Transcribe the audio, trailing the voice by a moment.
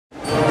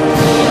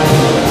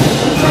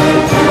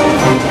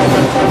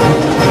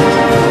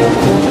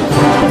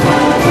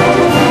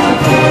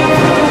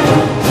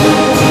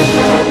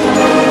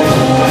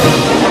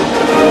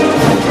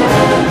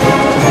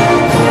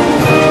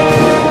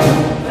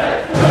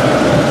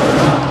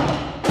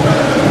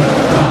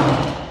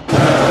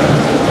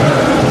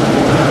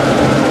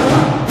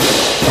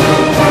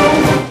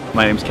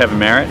name's Kevin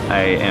Merritt.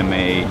 I am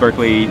a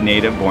Berkeley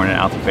native, born in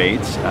Alta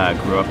Bates.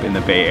 Grew up in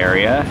the Bay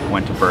Area,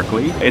 went to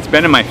Berkeley. It's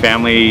been in my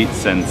family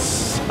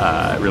since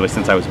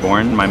I was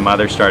born. My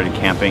mother started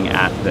camping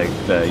at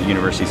the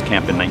university's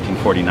camp in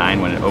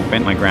 1949 when it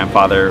opened. My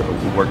grandfather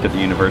worked at the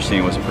university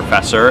and was a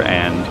professor,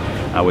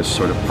 and was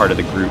sort of part of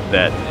the group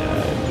that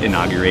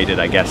inaugurated,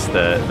 I guess,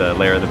 the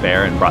Lair of the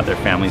Bear and brought their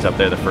families up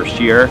there the first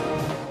year.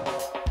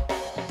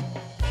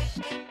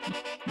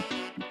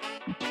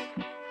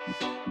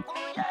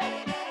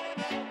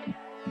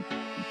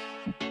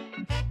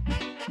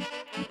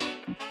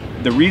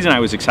 The reason I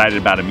was excited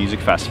about a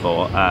music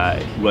festival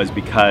was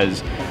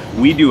because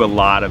we do a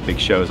lot of big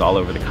shows all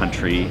over the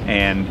country,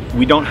 and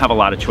we don't have a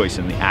lot of choice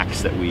in the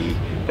acts that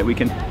we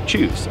can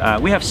choose.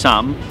 We have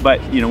some,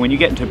 but you know, when you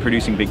get into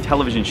producing big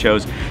television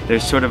shows,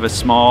 there's sort of a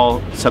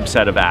small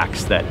subset of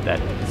acts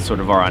that sort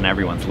of are on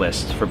everyone's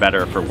list, for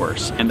better or for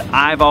worse. And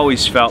I've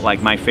always felt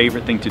like my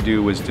favorite thing to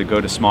do was to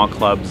go to small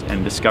clubs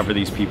and discover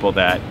these people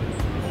that,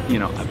 you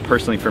know,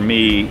 personally for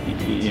me,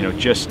 you know,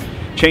 just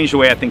changed the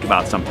way I think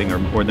about something,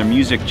 or the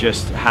music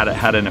just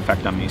had an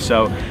effect on me.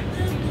 So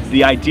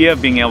the idea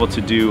of being able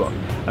to do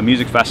a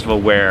music festival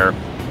where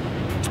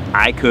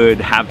I could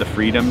have the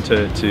freedom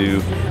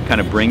to kind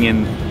of bring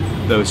in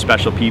those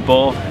special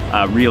people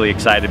really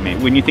excited me.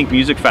 When you think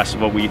music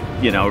festival, we,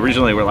 you know,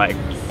 originally we're like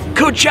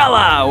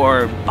Coachella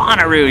or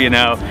Bonnaroo, you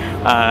know,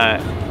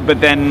 but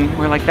then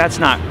we're like, that's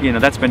not, you know,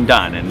 that's been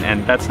done,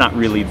 and that's not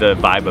really the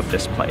vibe of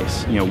this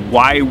place. You know,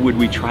 why would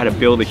we try to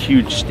build a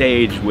huge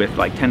stage with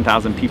like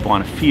 10,000 people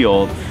on a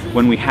field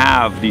when we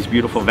have these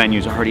beautiful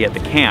venues already at the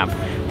camp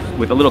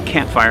with a little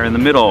campfire in the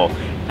middle,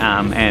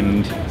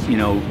 and you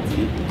know,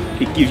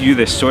 it gives you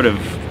this sort of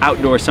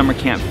outdoor summer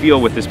camp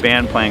feel with this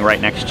band playing right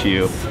next to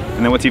you.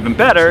 And then what's even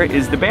better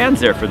is the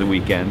band's there for the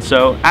weekend.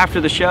 So after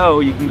the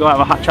show, you can go have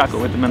a hot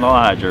chocolate with them in the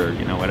lodge, or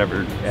you know,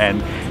 whatever.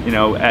 And you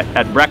know,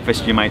 at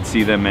breakfast you might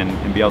see them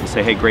and be able to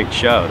say, hey, great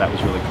show, that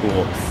was really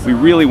cool. We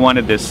really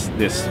wanted this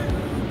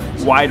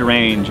wide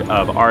range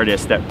of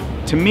artists that,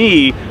 to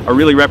me, are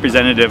really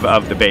representative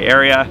of the Bay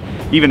Area,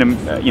 even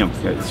you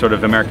know, sort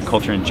of American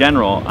culture in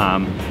general,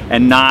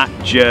 and not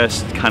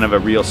just kind of a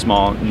real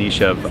small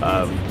niche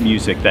of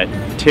music that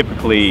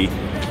typically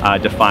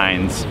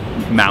defines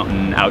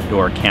mountain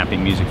outdoor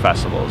camping music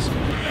festivals.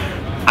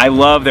 I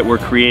love that we're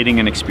creating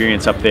an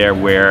experience up there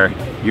where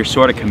you're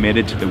sort of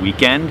committed to the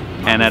weekend,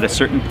 and at a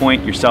certain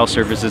point your cell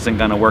service isn't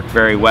going to work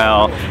very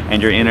well, and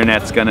your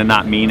internet's going to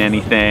not mean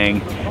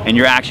anything, and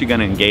you're actually going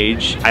to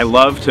engage. I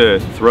love to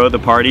throw the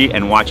party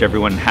and watch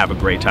everyone have a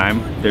great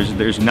time.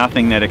 There's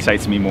nothing that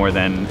excites me more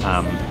than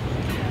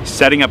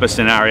setting up a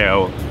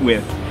scenario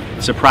with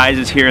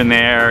surprises here and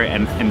there,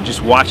 and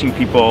just watching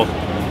people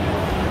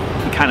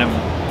kind of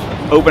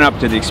open up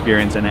to the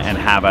experience and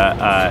have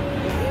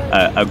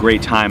a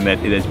great time that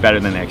is better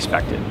than they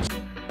expected.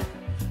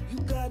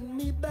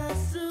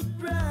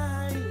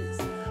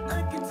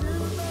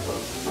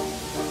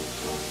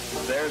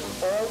 There's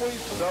always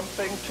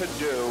something to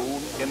do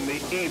in the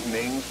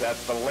evenings at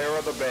the Lair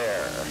of the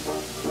Bear.